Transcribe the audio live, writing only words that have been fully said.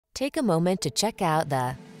Take a moment to check out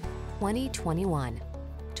the 2021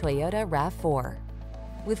 Toyota RAV4.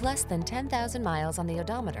 With less than 10,000 miles on the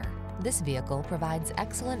odometer, this vehicle provides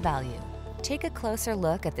excellent value. Take a closer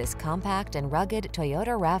look at this compact and rugged Toyota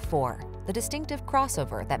RAV4, the distinctive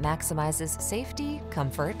crossover that maximizes safety,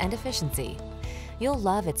 comfort, and efficiency. You'll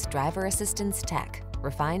love its driver assistance tech,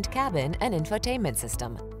 refined cabin, and infotainment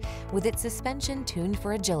system. With its suspension tuned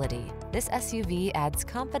for agility, this SUV adds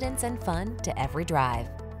confidence and fun to every drive.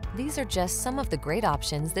 These are just some of the great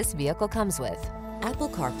options this vehicle comes with: Apple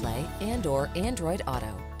CarPlay and/or Android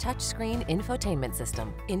Auto, touchscreen infotainment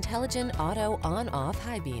system, intelligent auto on-off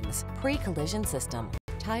high beams, pre-collision system,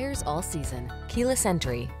 tires all season, keyless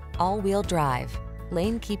entry, all-wheel drive,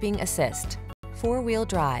 lane keeping assist, four-wheel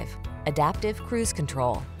drive, adaptive cruise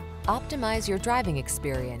control. Optimize your driving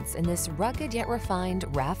experience in this rugged yet refined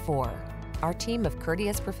RAV4. Our team of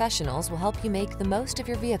courteous professionals will help you make the most of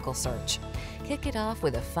your vehicle search. Kick it off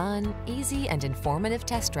with a fun, easy, and informative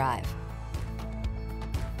test drive.